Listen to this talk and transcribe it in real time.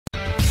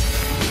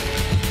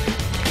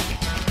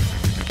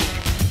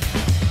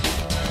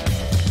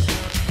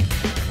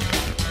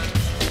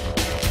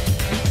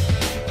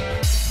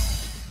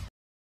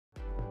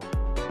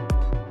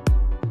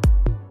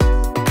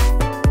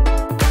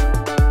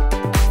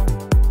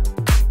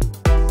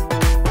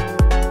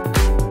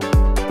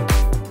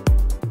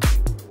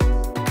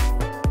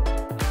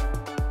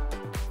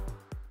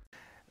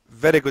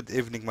Very good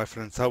evening, my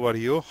friends. How are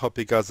you? Hope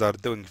you guys are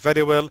doing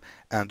very well,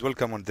 and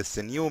welcome on this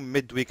new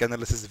midweek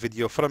analysis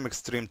video from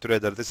Extreme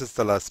Trader. This is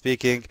Salah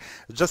speaking.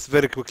 Just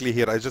very quickly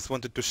here, I just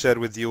wanted to share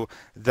with you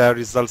the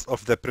results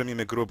of the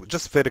premium group.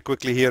 Just very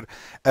quickly here,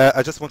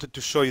 I just wanted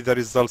to show you the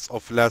results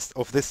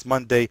of this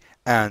Monday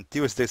and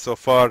Tuesday so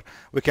far.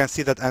 We can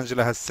see that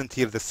Angela has sent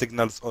here the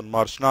signals on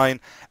March 9,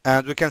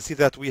 and we can see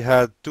that we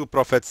had 2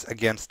 profits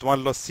against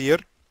 1 loss here.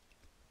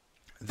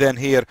 Then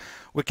here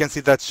we can see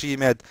that she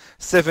made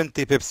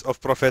 70 pips of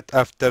profit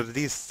after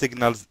these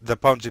signals. The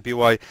pound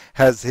JPY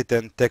has hit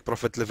and take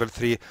profit level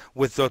 3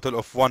 with total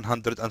of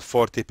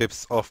 140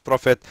 pips of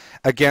profit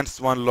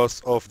against 1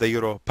 loss of the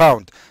euro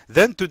pound.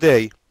 Then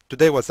today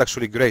was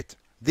actually great.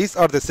 These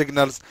are the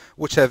signals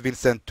which have been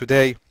sent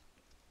today.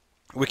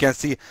 We can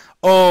see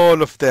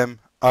all of them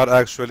are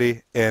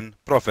actually in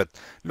profit.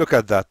 Look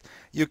at that.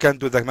 You can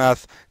do the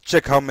math,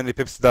 check how many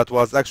pips that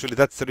was. Actually,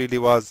 that's really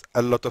was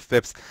a lot of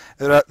pips.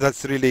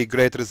 That's really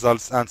great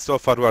results, and so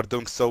far we are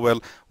doing so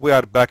well. We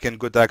are back in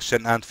good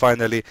action, and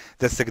finally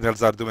the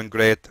signals are doing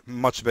great,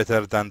 much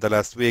better than the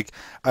last week.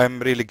 I'm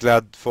really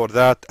glad for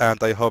that,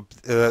 and I hope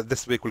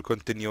this week will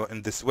continue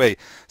in this way.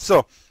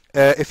 So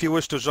if you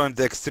wish to join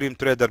the Extreme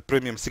Trader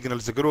Premium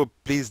Signals group,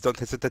 please don't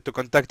hesitate to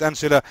contact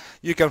Angela.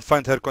 You can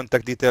find her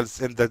contact details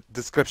in the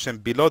description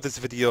below this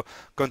video.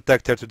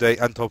 Contact her today,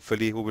 and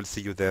hopefully we will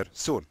see you there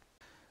soon.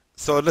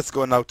 So let's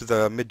go now to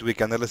the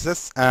midweek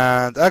analysis,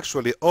 and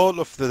actually all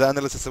of the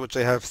analysis which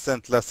I have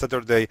sent last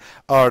Saturday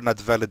are not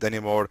valid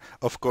anymore.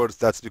 Of course,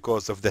 that's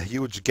because of the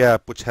huge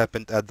gap which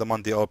happened at the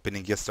Monday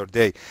opening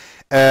yesterday.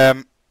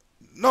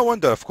 No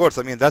wonder, of course.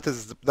 I mean,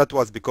 that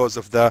was because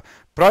of the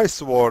price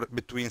war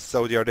between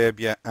Saudi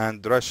Arabia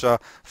and Russia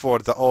for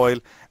the oil,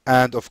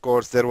 and of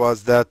course there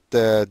was that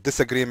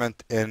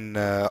disagreement in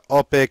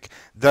OPEC.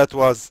 That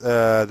was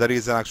the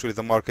reason actually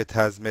the market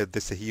has made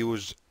this a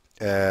huge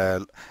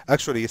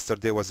actually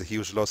yesterday was a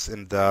huge loss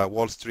in the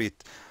Wall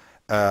Street.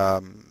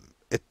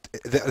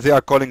 They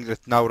are calling it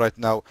right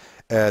now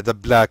the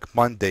Black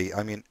Monday.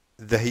 I mean,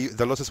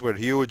 the losses were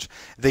huge.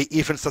 They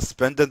even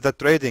suspended the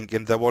trading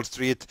in the Wall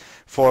Street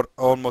for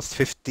almost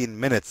 15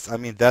 minutes. I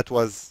mean, that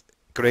was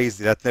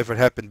crazy. That never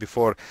happened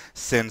before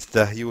since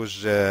the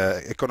huge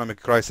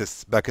economic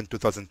crisis back in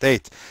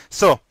 2008.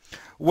 So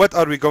what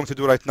are we going to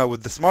do right now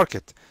with this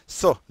market?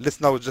 So let's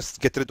now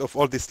just get rid of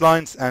all these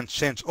lines and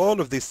change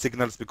all of these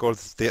signals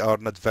because they are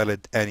not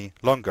valid any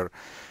longer.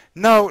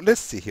 Now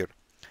let's see here.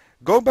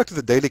 Go back to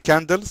the daily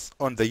candles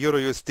on the Euro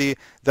USD.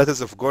 That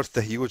is, of course,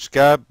 the huge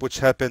gap which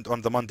happened on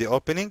the Monday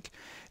opening.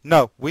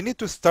 Now, we need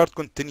to start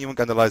continuing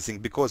analyzing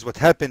because what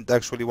happened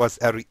actually was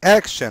a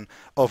reaction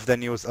of the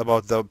news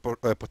about the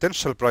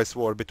potential price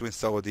war between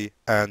Saudi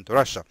and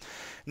Russia.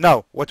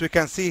 Now, what we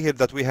can see here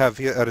that we have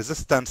here a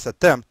resistance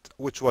attempt,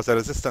 which was a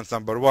resistance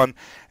number 1.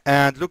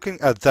 And looking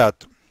at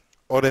that,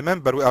 or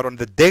remember, we are on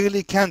the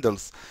daily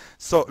candles.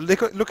 So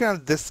looking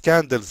at these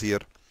candles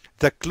here,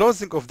 the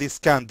closing of these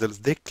candles,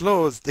 they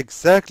closed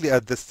exactly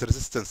at this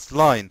resistance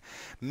line,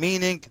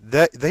 meaning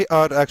that they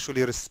are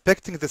actually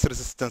respecting this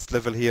resistance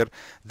level here.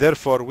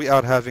 Therefore, we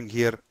are having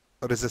here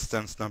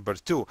resistance number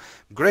 2.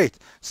 Great.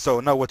 So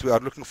now what we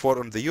are looking for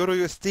on the Euro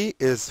USD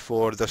is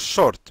for the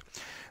short.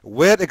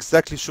 Where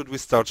exactly should we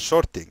start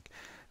shorting?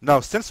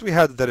 Now, since we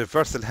had the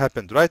reversal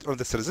happened right on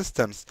this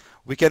resistance,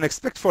 we can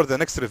expect for the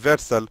next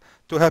reversal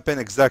to happen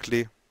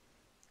exactly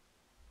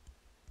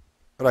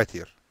right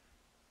here.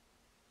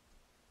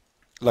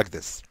 Like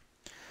this.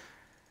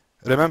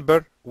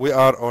 Remember, we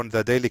are on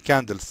the daily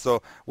candles,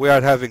 so we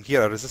are having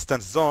here a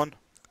resistance zone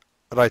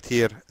right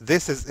here.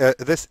 This is a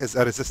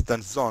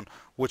resistance zone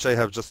which I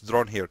have just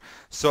drawn here.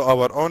 So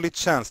our only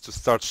chance to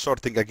start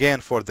shorting again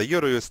for the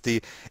Euro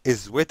USD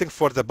is waiting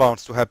for the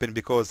bounce to happen,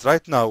 because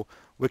right now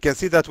we can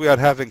see that we are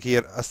having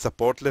here a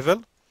support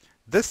level.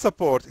 This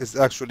support is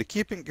actually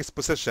keeping its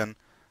position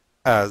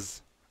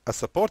as a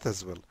support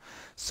as well.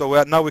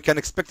 So now we can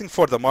expecting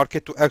for the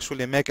market to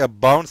actually make a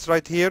bounce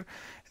right here.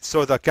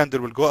 So the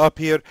candle will go up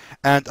here,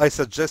 and I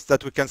suggest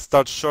that we can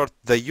start short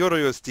the Euro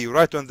USD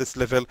right on this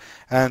level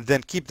and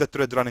then keep the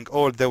trade running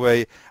all the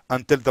way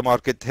until the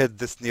market hit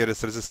this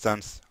nearest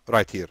resistance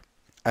right here.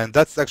 And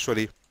that's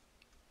actually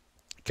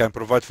can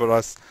provide for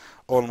us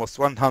almost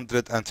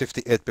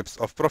 158 pips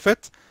of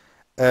profit.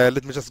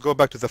 Let me just go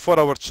back to the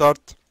 4-hour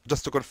chart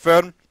just to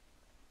confirm.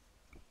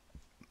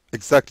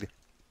 Exactly.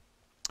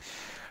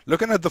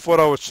 Looking at the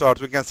 4-hour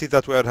chart, we can see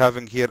that we are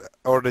having here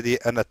already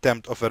an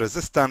attempt of a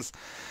resistance.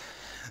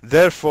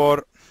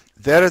 Therefore,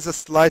 there is a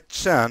slight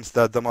chance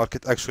that the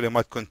market actually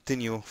might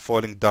continue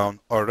falling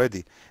down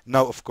already.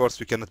 Now, of course,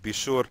 we cannot be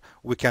sure.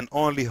 We can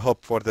only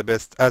hope for the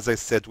best. As I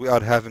said, we are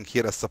having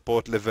here a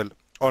support level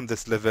on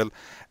this level,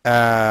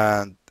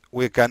 and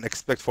we can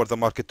expect for the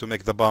market to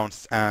make the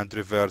bounce and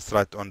reverse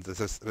right on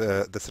this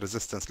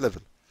resistance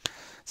level.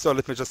 So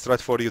let me just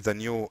write for you the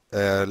new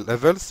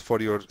levels for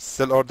your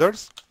sell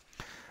orders.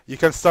 You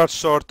can start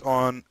short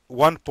on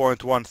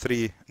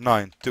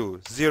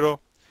 1.13920,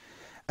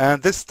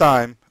 and this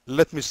time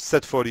let me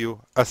set for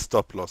you a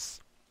stop loss.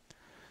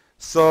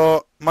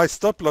 So my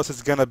stop loss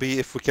is gonna be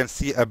if we can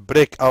see a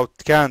breakout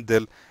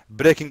candle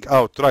breaking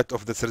out right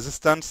of this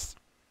resistance,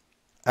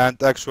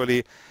 and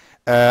actually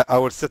I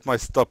will set my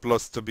stop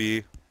loss to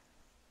be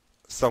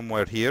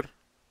somewhere here,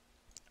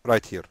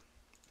 right here.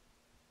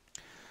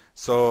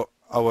 So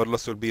our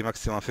loss will be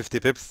maximum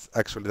 50 pips.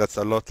 Actually, that's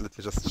a lot. Let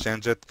me just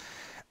change it.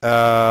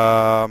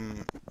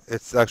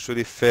 It's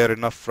actually fair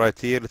enough right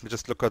here. Let me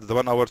just look at the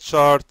 1 hour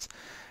chart.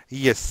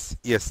 Yes,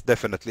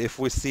 definitely. If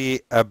we see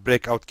a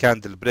breakout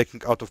candle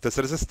breaking out of this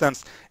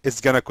resistance,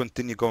 it's gonna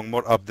continue going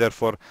more up.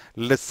 Therefore,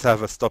 let's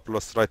have a stop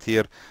loss right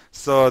here.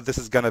 So this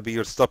is gonna be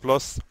your stop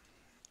loss.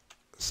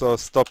 So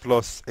stop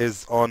loss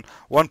is on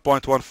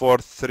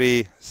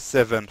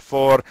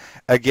 1.14374.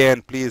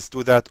 Again, please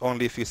do that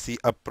only if you see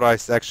a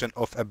price action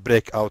of a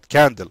breakout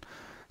candle.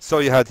 So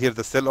you had here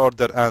the sell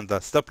order and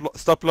the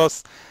stop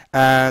loss,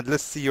 and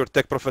let's see your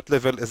take profit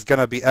level is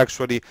gonna be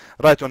actually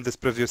right on this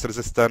previous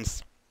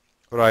resistance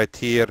right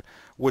here,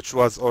 which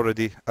was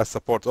already a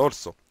support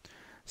also.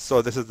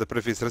 So this is the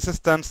previous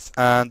resistance,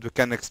 and we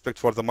can expect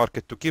for the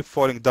market to keep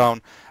falling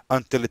down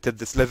until it hit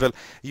this level.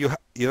 You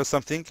know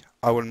something?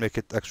 I will make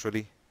it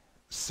actually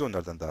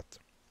sooner than that.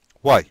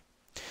 Why?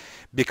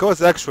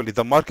 Because actually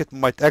the market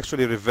might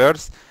actually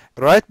reverse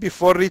right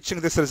before reaching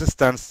this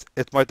resistance.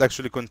 It might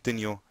actually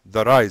continue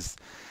the rise.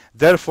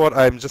 Therefore,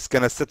 I'm just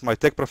gonna set my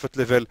take profit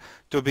level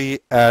to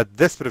be at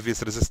this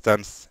previous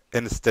resistance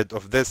instead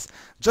of this,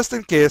 just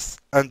in case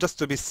and just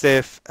to be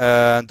safe,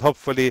 and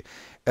hopefully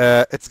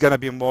it's gonna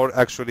be more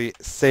actually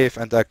safe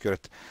and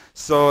accurate.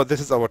 So this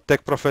is our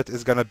take profit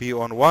is gonna be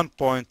on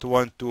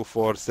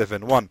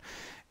 1.12471.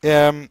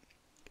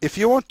 If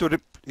you want to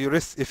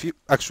if you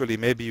actually,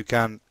 maybe you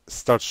can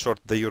start short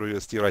the Euro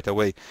USD right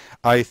away.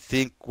 I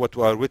think what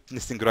we are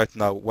witnessing right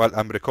now while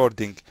I'm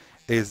recording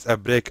is a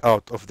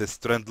breakout of this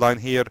trend line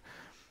here.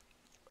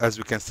 As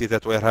we can see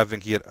that we're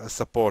having here a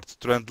support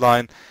trend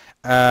line,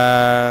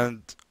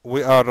 and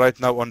we are right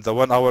now on the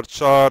 1 hour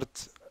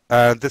chart,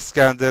 and this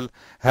candle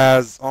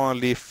has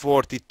only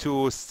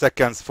 42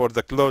 seconds for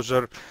the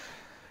closure.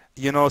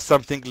 You know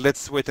something,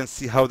 let's wait and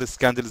see how this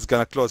candle is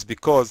gonna close,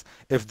 because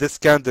if this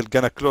candle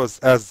gonna close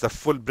as the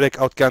full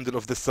breakout candle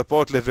of the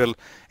support level,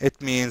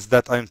 it means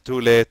that I'm too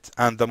late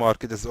and the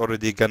market is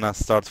already gonna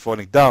start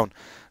falling down.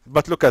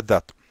 But look at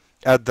that.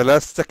 At the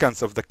last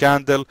seconds of the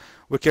candle,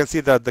 we can see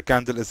that the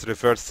candle is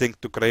reversing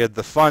to create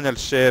the final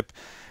shape.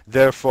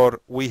 Therefore,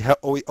 we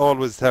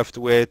always have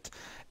to wait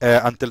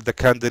until the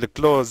candle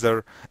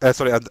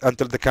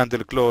until the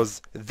candle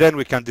close. Then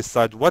we can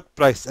decide what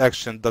price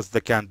action does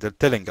the candle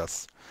telling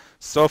us.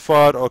 So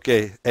far,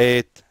 okay,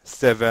 8,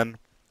 7,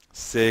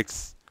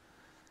 6,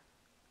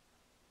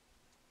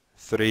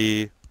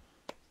 3,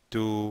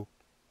 2,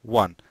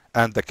 1,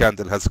 and the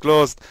candle has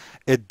closed.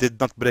 It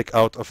did not break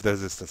out of the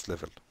resistance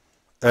level.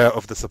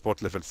 Of the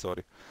support level,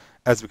 sorry.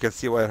 As we can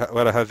see,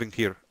 we're having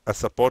here a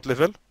support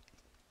level.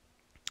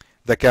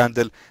 The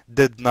candle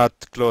did not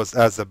close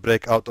as a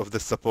breakout of the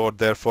support.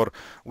 Therefore,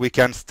 we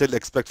can still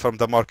expect from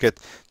the market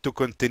to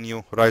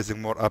continue rising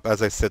more up,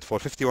 as I said, for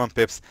 51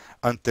 pips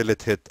until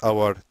it hit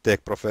our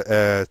take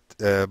profit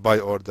buy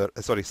order,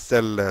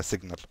 sell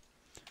signal.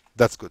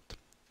 That's good.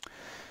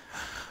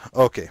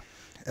 Okay.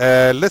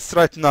 Let's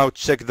right now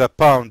check the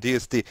pound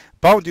USD.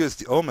 Pound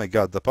USD, oh my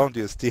god, the pound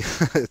USD,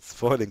 it's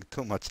falling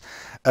too much.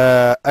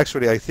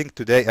 Actually, I think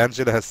today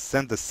Angela has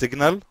sent the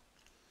signal.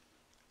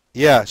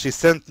 Yeah, she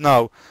sent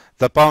now.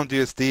 The pound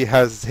USD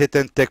has hit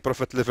take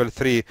profit level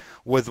 3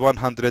 with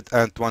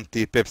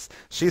 120 pips.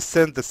 She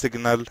sent the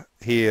signal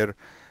here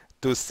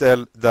to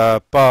sell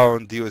the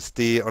pound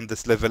USD on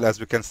this level. As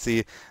we can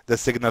see, the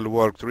signal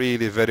worked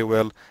really very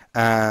well,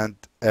 and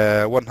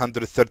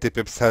 130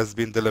 pips has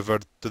been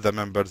delivered to the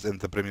members in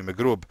the premium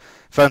group.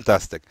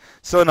 Fantastic.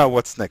 So now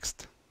what's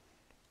next?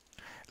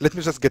 Let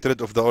me just get rid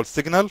of the old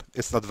signal.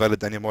 It's not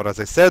valid anymore, as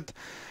I said.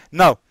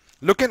 Now,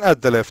 looking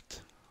at the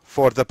left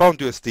for the pound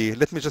USD,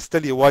 let me just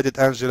tell you why did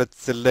Angela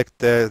select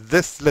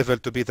this level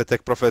to be the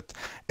take profit.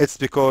 It's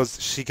because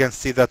she can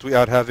see that we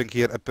are having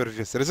here a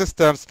previous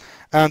resistance,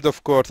 and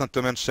of course, not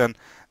to mention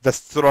the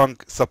strong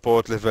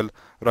support level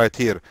right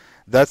here.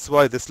 That's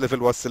why this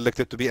level was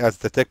selected to be as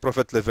the take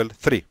profit level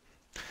 3.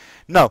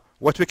 Now,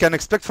 what we can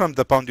expect from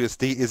the pound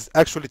USD is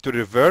actually to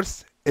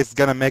reverse. It's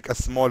gonna make a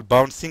small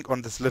bouncing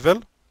on this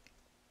level.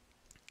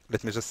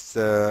 Let me just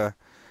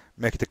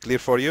make it clear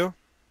for you.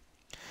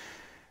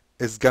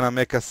 It's gonna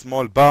make a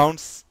small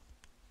bounce.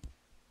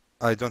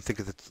 I don't think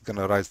it's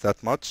gonna rise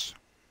that much.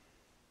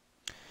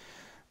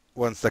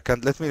 1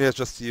 second, let me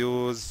just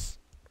use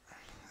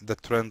the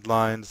trend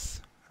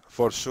lines.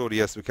 For sure,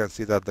 yes, we can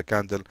see that the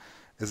candle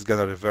is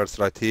gonna reverse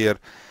right here.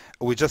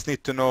 We just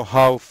need to know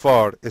how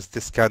far is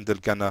this candle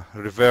gonna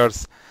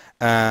reverse,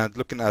 and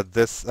looking at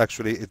this,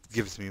 actually it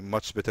gives me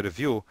much better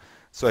view,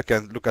 so I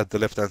can look at the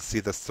left and see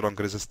the strong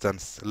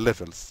resistance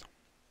levels.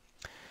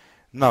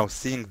 Now,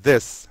 seeing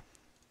this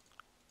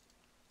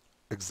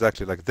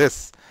exactly like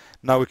this,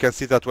 now we can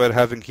see that we're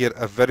having here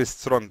a very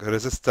strong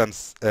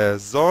resistance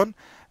zone,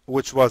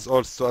 which was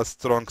also a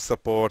strong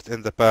support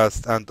in the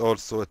past, and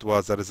also it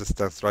was a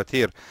resistance right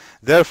here.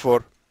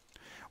 Therefore,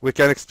 we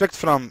can expect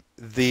from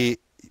the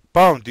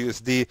pound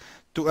USD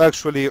to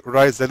actually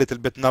rise a little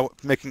bit now,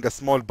 making a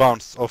small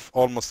bounce of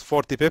almost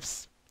 40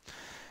 pips.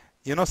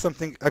 You know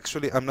something,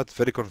 actually I'm not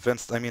very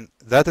convinced. I mean,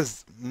 that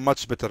is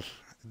much better.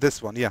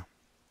 This one, yeah,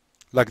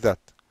 like that,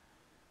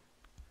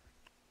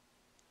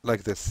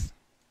 like this.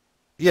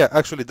 Yeah,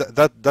 actually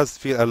that does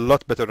feel a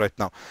lot better right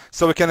now.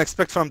 So we can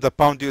expect from the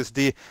pound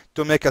USD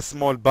to make a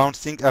small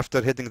bouncing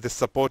after hitting this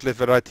support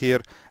level right here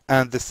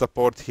and this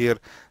support here.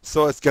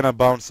 So it's gonna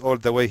bounce all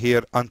the way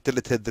here until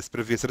it hit this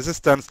previous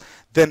resistance.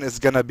 Then it's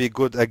gonna be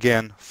good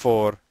again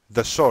for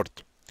the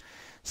short.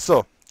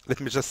 So let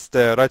me just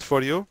write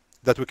for you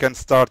that we can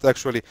start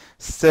actually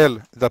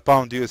sell the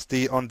pound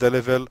USD on the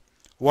level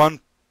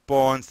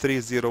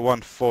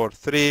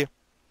 1.30143,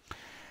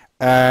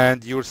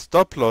 and your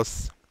stop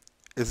loss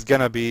is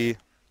gonna be,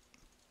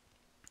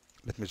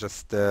 let me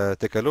just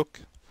take a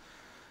look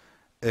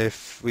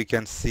if we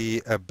can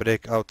see a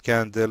breakout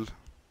candle.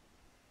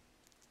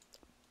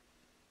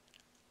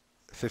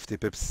 50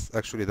 pips,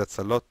 actually that's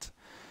a lot.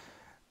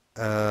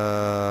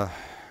 We're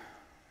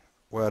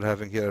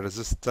having here a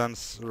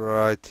resistance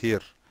right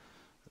here.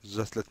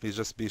 Let me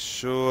be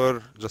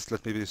sure,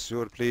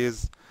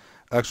 please.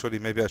 Actually,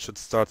 maybe I should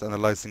start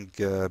analyzing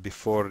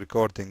before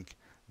recording.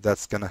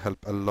 That's gonna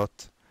help a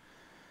lot.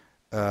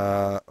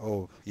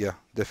 Oh yeah,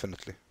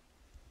 definitely.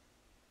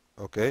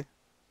 Okay.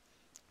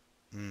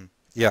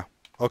 Yeah.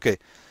 Okay.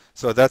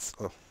 So that's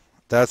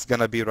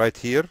gonna be right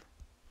here.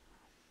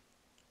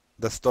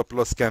 The stop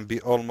loss can be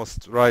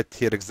almost right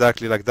here,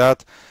 exactly like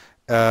that.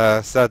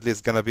 Sadly,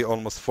 it's gonna be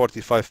almost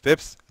 45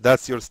 pips.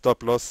 That's your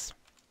stop loss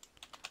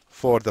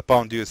for the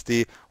pound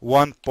USD,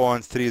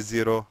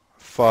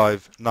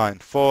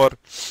 1.30594.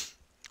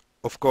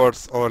 Of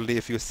course, only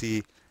if you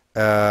see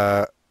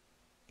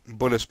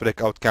bullish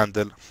breakout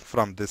candle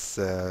from this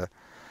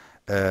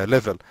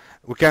level.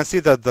 We can see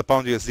that the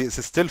pound USD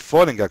is still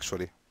falling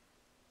actually.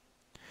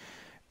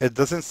 It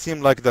doesn't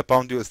seem like the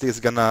pound USD is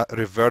gonna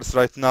reverse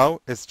right now.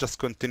 It's just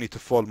continue to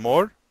fall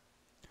more.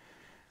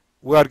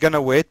 We are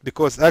gonna wait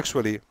because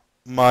actually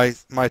my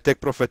take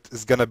profit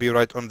is gonna be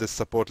right on this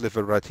support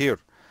level right here.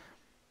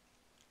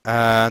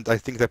 And I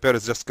think the pair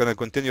is just gonna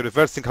continue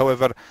reversing.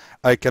 However,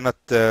 I cannot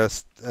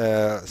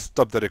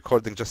stop the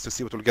recording just to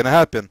see what will gonna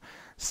happen.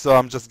 So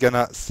I'm just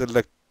gonna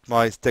select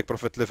my take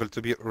profit level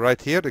to be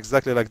right here,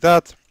 exactly like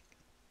that.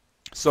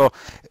 So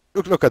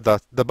look at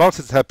that. The bounce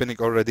is happening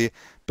already.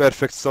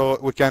 Perfect. So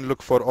we can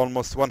look for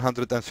almost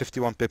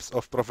 151 pips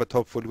of profit.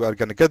 Hopefully we are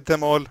gonna get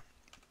them all.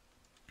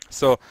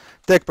 So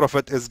take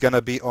profit is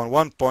gonna be on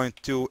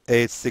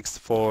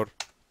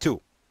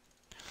 1.28642.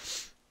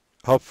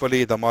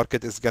 Hopefully the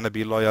market is gonna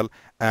be loyal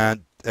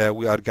and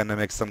we are gonna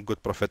make some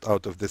good profit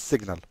out of this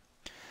signal.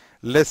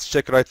 Let's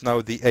check right now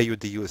the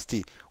AUD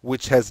USD,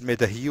 which has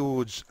made a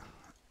huge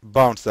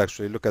bounce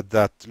actually. Look at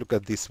that. Look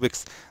at these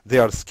wicks. They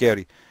are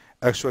scary.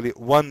 Actually,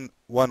 one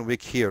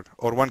wick here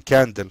or one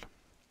candle,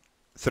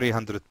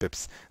 300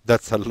 pips.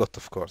 That's a lot,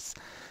 of course.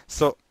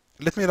 So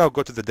let me now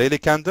go to the daily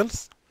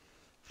candles.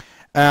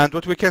 And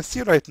what we can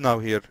see right now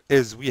here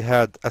is we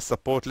had a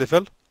support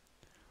level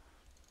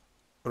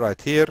right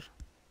here,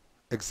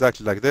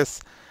 exactly like this.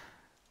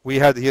 We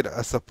had here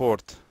a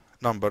support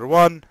number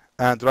 1,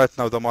 and right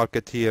now the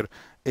market here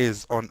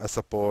is on a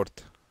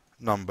support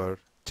number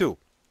 2.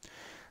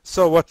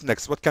 So what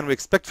next? What can we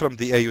expect from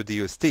the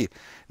AUD/USD?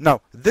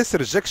 Now, this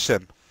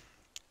rejection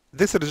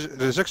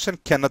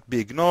cannot be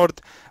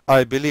ignored.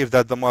 I believe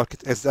that the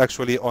market is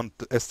actually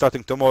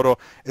starting tomorrow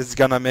is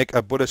gonna make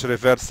a bullish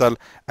reversal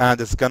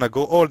and it's gonna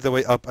go all the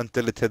way up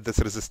until it hit this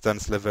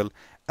resistance level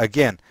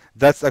again.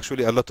 That's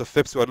actually a lot of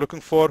pips we're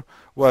looking for.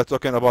 We're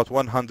talking about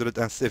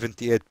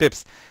 178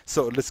 pips.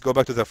 So let's go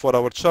back to the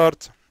 4-hour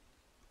chart.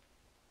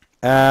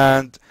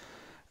 And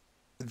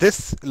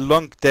this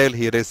long tail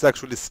here is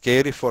actually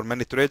scary for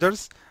many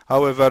traders.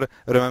 However,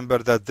 remember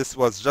that this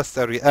was just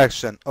a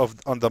reaction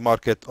on the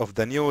market of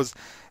the news.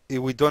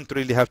 We don't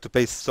really have to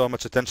pay so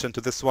much attention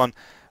to this one.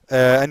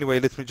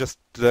 Anyway, let me just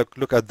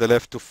look at the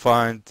left to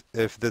find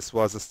if this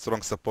was a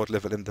strong support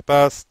level in the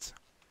past.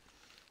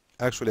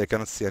 Actually, I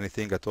cannot see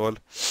anything at all.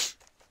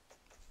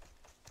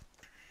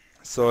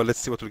 So let's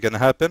see what will gonna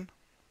happen.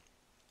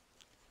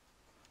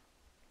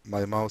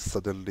 My mouse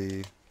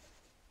suddenly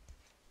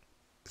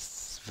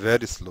is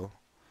very slow.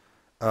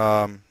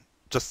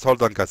 Just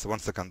hold on guys, 1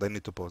 second, I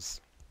need to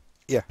pause.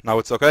 Yeah, now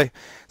it's okay.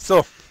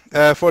 So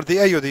for the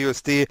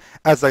AUD/USD,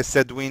 as I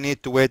said, we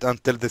need to wait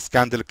until this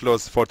candle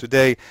close for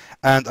today,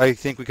 and I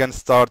think we can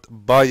start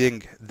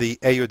buying the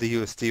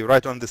AUD/USD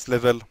right on this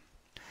level.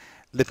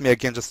 Let me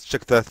again just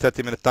check the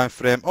 30-minute time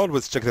frame.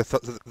 Always check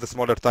the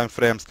smaller time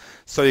frames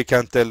so you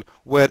can tell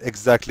where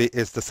exactly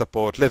is the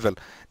support level.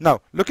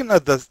 Now, looking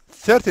at the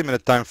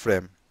 30-minute time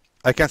frame,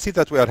 I can see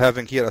that we are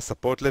having here a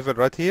support level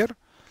right here,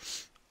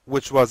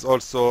 which was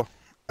also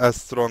a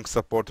strong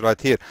support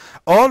right here.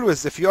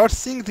 Always, if you are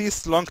seeing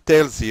these long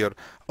tails here,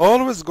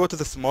 always go to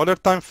the smaller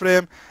time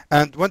frame,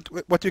 and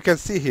what you can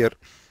see here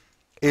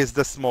is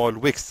the small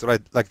wicks,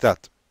 right, like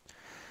that.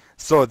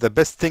 So the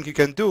best thing you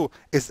can do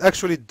is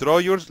actually draw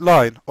your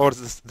line or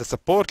the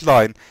support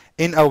line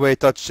in a way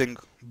touching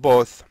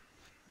both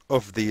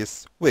of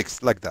these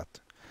wicks like that.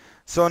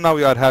 So now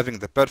we are having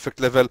the perfect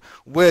level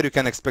where you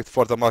can expect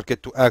for the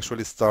market to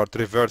actually start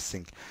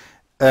reversing.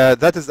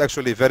 That is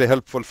actually very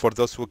helpful for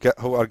those who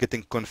are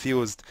getting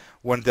confused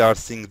when they are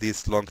seeing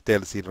these long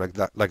tails here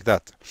like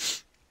that.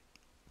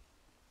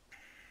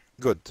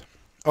 Good.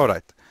 All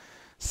right.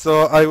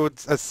 So I would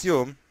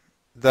assume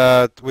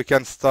that we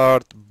can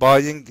start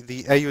buying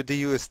the AUD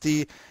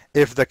USD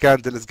if the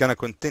candle is gonna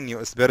continue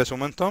its bearish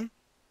momentum.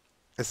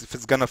 If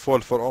it's gonna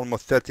fall for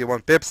almost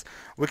 31 pips,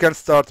 we can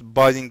start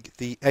buying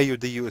the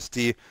AUD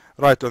USD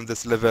right on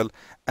this level.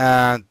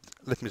 And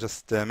let me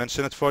just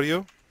mention it for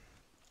you.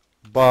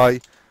 Buy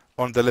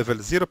on the level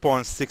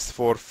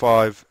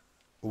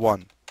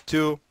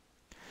 0.64512.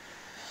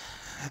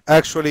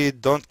 Actually,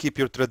 don't keep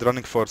your trade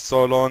running for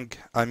so long.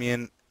 I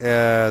mean,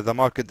 the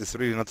market is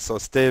really not so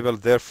stable.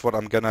 Therefore,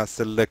 I'm gonna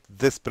select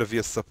this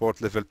previous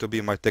support level to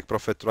be my take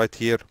profit right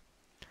here.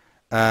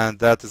 And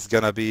that is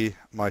gonna be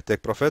my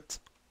take profit.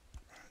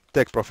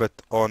 Take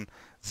profit on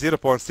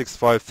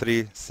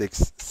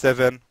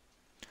 0.65367.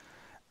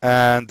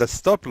 And the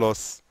stop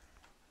loss,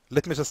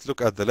 let me just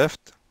look at the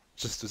left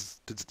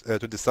just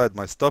to decide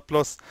my stop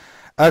loss.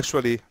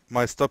 Actually,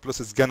 my stop loss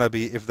is gonna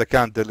be if the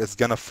candle is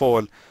gonna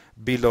fall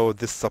below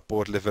this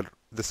support level,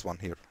 this one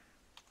here.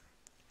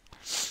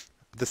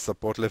 This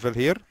support level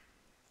here.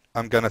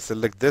 I'm gonna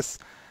select this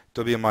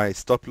to be my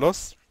stop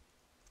loss.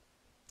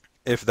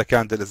 If the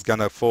candle is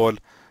gonna fall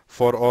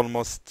for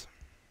almost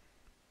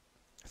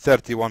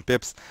 31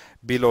 pips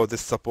below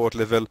this support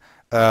level,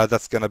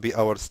 that's gonna be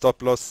our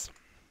stop loss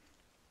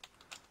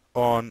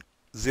on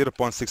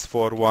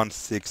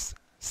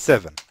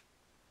 0.64167.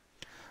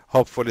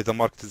 Hopefully the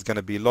market is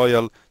gonna be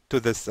loyal to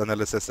this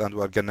analysis and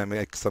we're gonna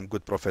make some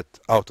good profit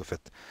out of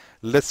it.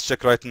 Let's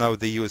check right now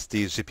the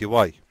USD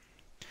JPY.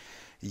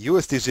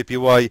 USD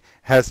JPY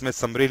has made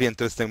some really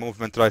interesting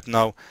movement right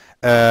now.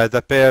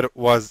 The pair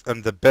was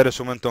in the bearish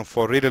momentum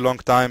for a really long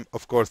time.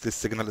 Of course, this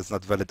signal is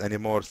not valid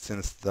anymore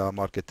since the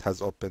market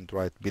has opened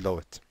right below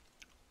it.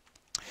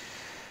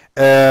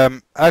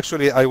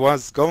 Actually, I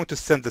was going to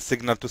send the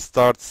signal to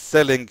start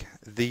selling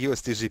the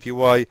USD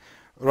JPY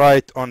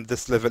right on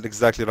this level,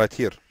 exactly right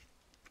here.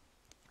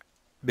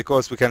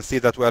 Because we can see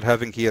that we are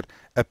having here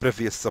a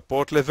previous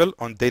support level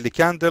on daily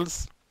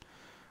candles.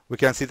 We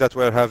can see that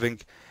we are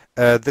having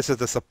this is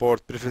the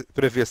support,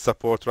 previous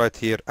support right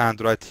here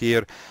and right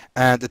here,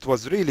 and it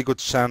was really good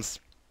chance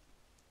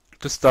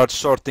to start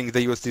shorting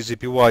the USD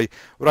JPY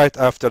right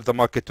after the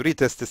market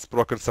retest this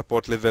broken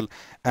support level,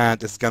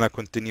 and it's gonna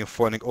continue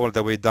falling all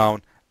the way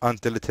down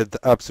until it hit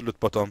the absolute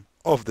bottom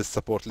of this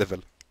support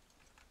level.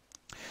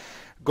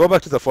 Go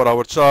back to the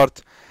 4-hour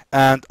chart,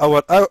 and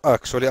our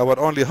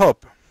only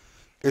hope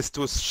is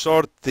to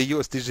short the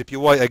USD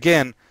JPY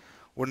again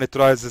when it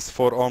rises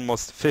for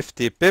almost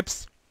 50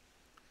 pips.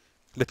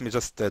 Let me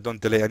just don't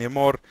delay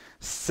anymore.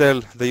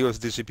 Sell the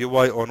USD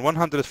JPY on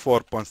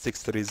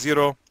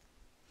 104.630,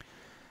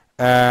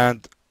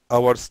 and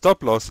our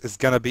stop loss is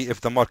gonna be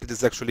if the market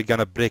is actually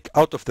gonna break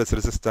out of this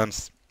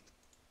resistance.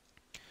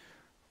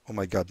 Oh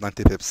my god,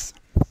 90 pips.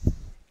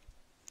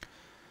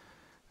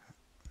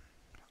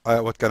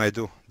 What can I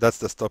do? That's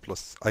the stop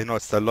loss. I know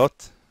it's a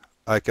lot.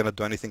 I cannot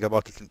do anything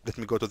about it. Let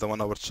me go to the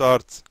 1-hour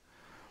chart.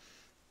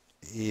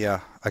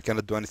 Yeah, I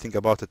cannot do anything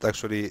about it.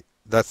 Actually,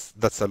 that's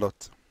a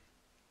lot.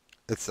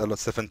 It's a lot,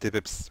 70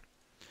 pips.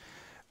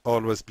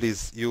 Always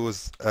please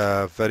use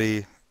a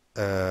very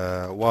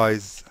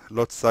wise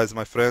lot size,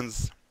 my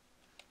friends.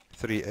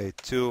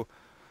 382.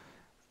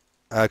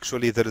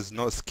 Actually, there is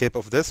no escape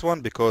of this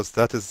one because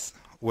that is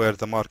where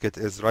the market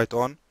is right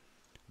on.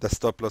 The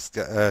stop loss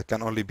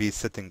can only be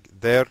sitting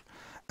there,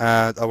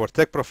 and our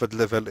take profit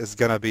level is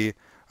gonna be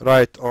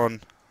right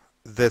on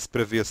this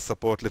previous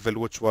support level,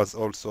 which was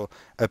also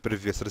a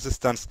previous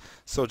resistance.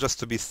 So just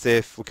to be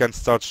safe, we can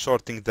start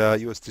shorting the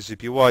USD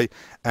JPY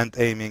and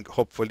aiming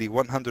hopefully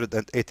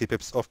 180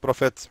 pips of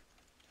profit.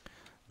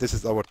 This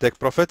is our take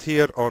profit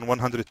here on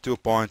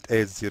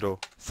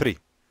 102.803.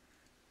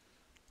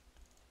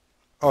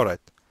 All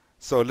right,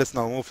 so let's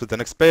now move to the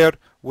next pair,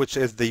 which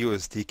is the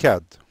USD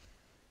CAD.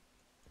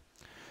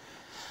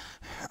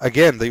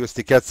 Again, the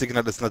USD CAD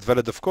signal is not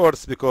valid, of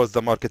course, because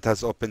the market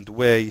has opened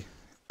way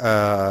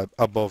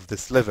above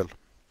this level.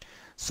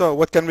 So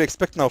what can we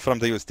expect now from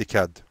the USD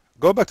CAD?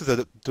 Go back to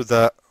the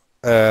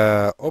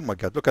oh my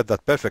god, look at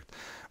that, perfect.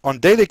 On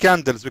daily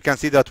candles, we can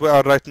see that we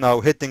are right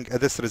now hitting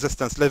this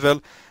resistance level.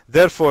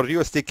 Therefore,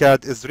 USD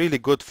CAD is really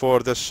good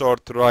for the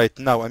short right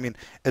now. I mean,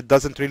 it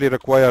doesn't really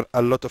require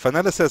a lot of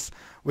analysis.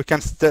 We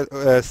can still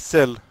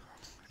sell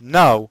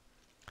now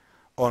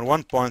on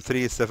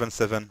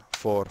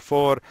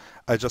 1.37744.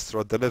 I just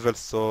wrote the level,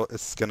 so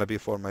it's gonna be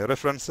for my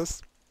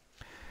references.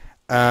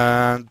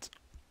 And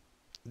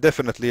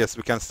definitely, yes,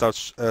 we can start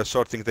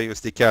shorting the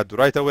USD CAD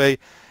right away,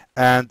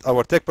 and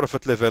our take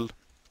profit level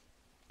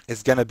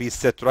is gonna be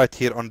set right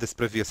here on this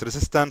previous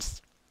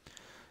resistance,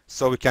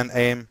 so we can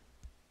aim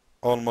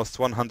almost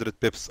 100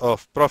 pips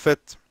of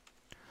profit.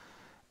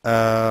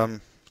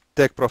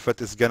 Take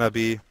profit is gonna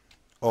be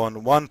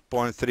on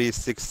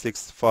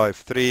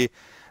 1.36653,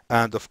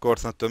 and of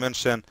course, not to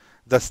mention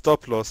the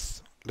stop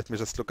loss. Let me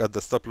just look at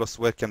the stop loss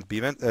where it can be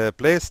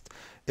placed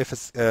if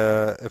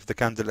the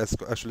candle is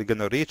actually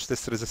gonna reach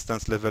this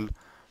resistance level.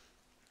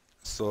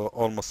 So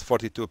almost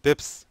 42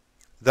 pips.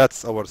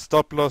 That's our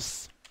stop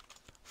loss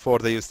for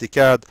the USD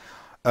CAD,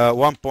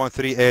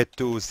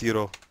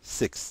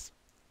 1.38206.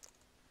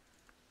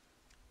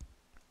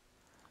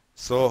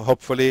 So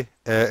hopefully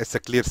it's a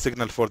clear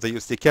signal for the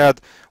USD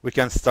CAD. We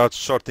can start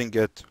shorting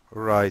it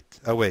right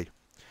away.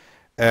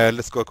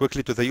 Let's go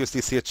quickly to the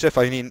USD CHF.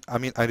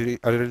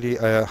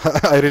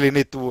 I really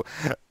need to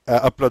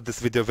upload this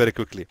video very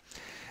quickly.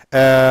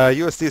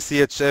 USD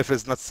CHF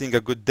is not seeing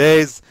a good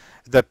days.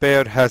 The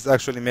pair has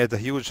actually made a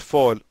huge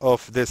fall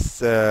of this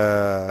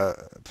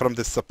from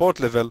this support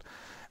level,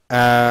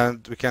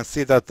 and we can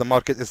see that the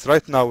market is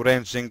right now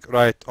ranging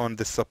right on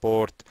this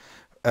support,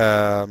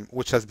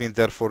 which has been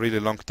there for a really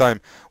long time.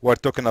 We're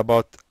talking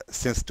about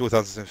since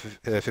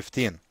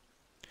 2015.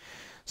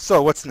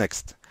 So what's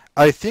next?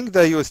 I think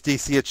the USD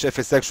CHF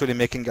is actually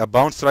making a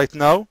bounce right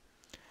now.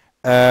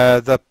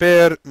 The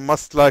pair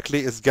most likely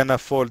is gonna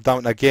fall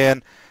down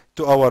again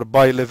to our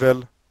buy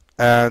level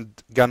and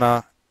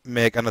gonna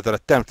make another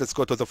attempt. Let's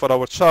go to the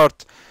 4-hour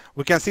chart.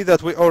 We can see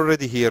that we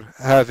already here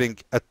having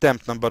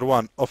attempt number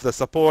 1 of the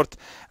support,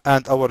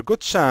 and our good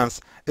chance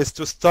is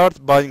to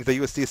start buying the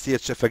USD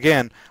CHF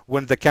again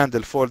when the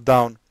candle fall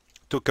down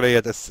to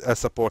create a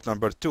support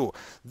number 2.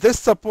 This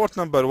support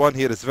number 1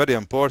 here is very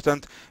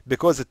important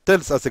because it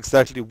tells us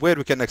exactly where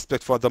we can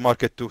expect for the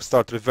market to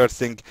start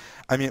reversing.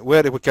 I mean,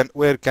 where can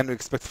we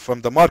expect from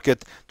the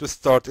market to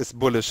start its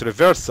bullish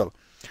reversal.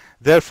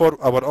 Therefore,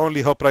 our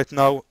only hope right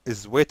now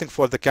is waiting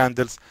for the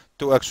candles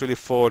to actually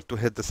fall to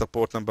hit the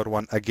support number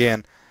 1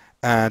 again.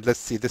 And let's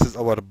see, this is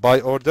our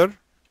buy order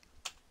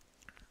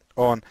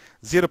on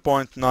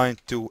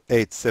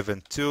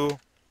 0.92872.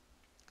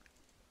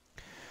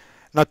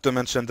 Not to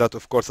mention that,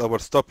 of course, our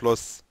stop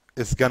loss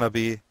is gonna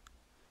be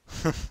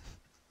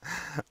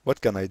what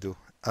can I do?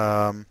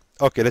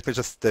 Okay, let me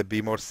just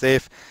be more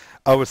safe.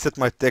 I will set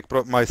my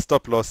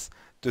stop loss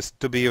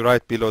to be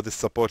right below this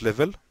support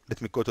level.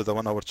 Let me go to the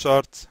 1-hour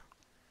chart.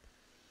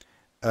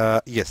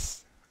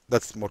 Yes,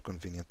 that's more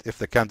convenient. If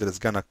the candle is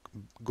gonna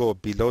go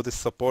below this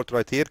support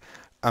right here,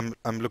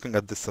 I'm looking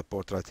at this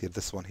support right here,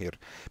 this one here.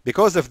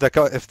 Because if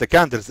the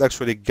candle is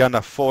actually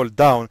gonna fall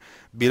down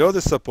below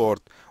the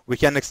support, we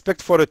can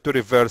expect for it to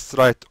reverse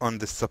right on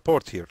this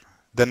support here,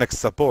 the next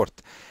support.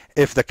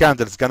 If the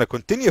candle is gonna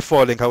continue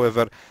falling,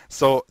 however,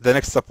 so the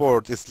next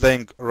support is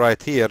laying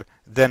right here,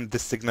 then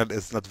this signal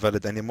is not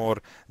valid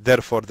anymore.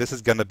 Therefore, this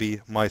is gonna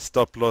be my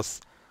stop loss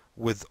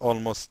with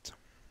almost,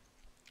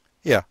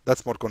 yeah,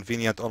 that's more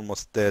convenient,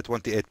 almost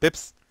 28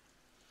 pips.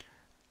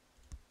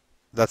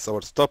 That's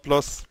our stop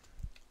loss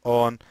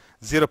on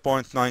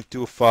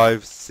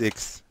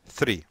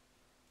 0.92563.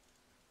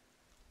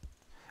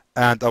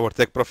 And our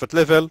take profit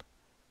level,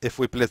 if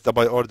we place the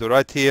buy order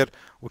right here,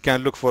 we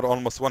can look for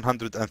almost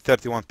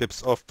 131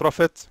 pips of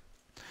profit.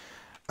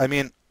 I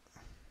mean,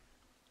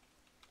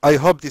 I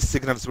hope these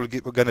signals are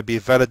going to be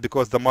valid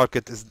because the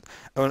market is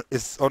on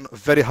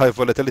very high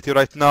volatility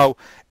right now.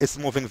 It's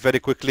moving very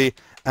quickly,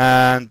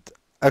 and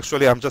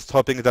actually I'm just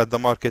hoping that the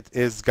market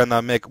is going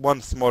to make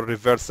one small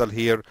reversal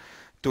here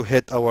to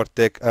hit our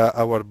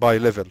our buy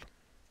level.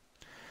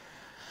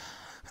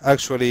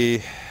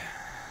 Actually,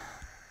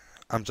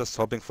 I'm just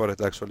hoping for it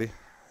actually.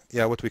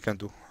 Yeah, what we can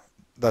do.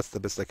 That's the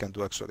best I can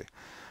do actually.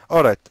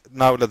 Alright,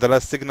 now the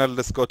last signal,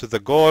 let's go to the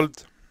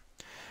gold.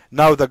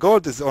 Now the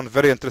gold is on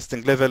very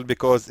interesting level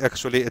because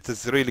actually it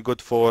is really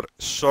good for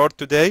short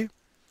today.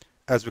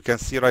 As we can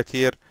see right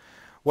here,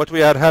 what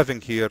we are having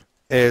here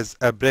is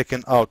a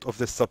breaking out of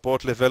the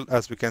support level.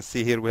 As we can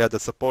see here, we had a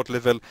support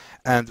level,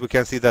 and we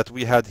can see that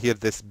we had here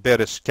this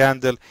bearish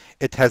candle.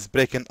 It has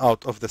broken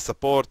out of the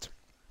support.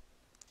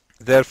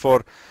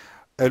 Therefore,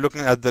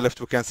 looking at the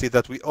left, we can see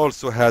that we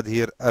also had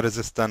here a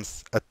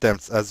resistance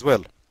attempts as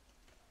well.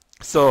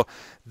 So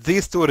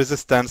these two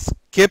resistance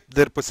kept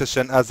their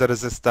position as a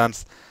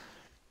resistance,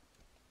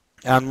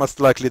 and most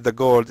likely the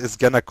gold is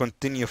gonna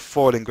continue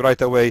falling right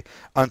away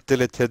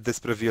until it hit this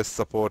previous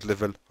support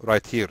level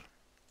right here.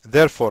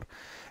 Therefore,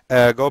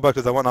 go back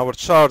to the 1-hour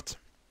chart.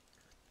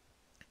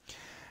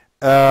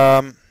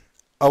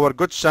 Our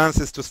good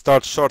chance is to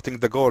start shorting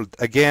the gold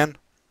again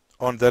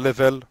on the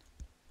level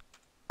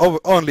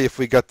only if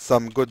we get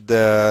some good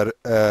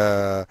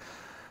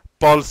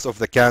pulse of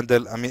the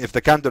candle. I mean, if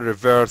the candle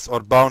reverses or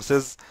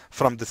bounces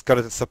from this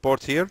current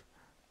support here,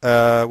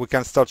 we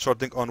can start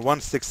shorting on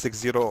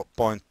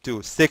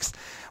 1660.26.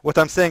 What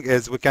I'm saying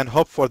is we can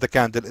hope for the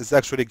candle is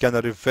actually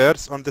gonna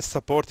reverse on this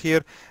support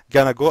here,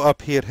 gonna go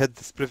up here, hit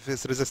this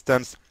previous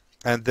resistance,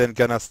 and then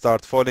gonna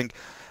start falling.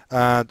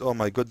 And oh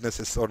my goodness,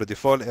 it's already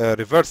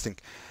reversing.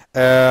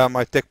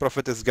 My take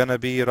profit is gonna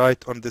be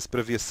right on this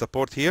previous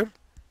support here,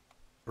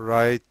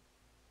 right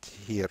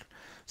here.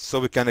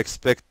 So we can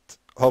expect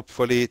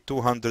hopefully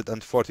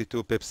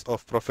 242 pips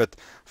of profit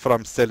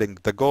from selling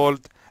the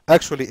gold.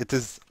 Actually, it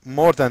is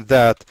more than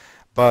that.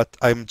 but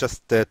I'm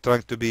just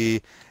trying to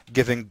be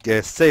giving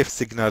a safe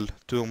signal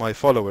to my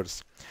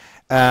followers.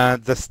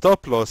 And the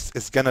stop loss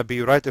is gonna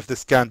be right if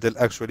this candle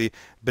actually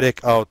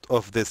break out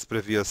of this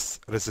previous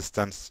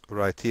resistance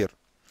right here.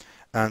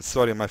 And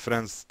sorry, my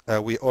friends,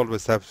 we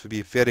always have to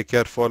be very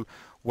careful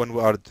when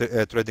we are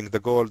trading the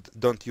gold.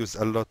 Don't use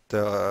a lot,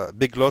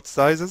 big lot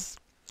sizes.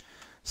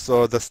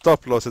 So the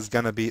stop loss is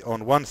gonna be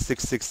on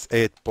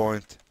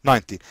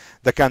 1668.90.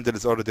 The candle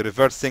is already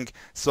reversing,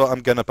 so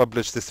I'm gonna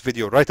publish this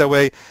video right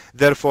away.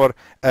 Therefore,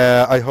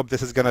 I hope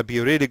this is gonna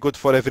be really good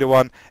for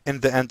everyone.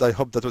 In the end, I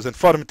hope that was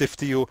informative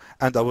to you,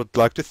 and I would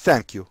like to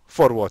thank you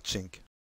for watching.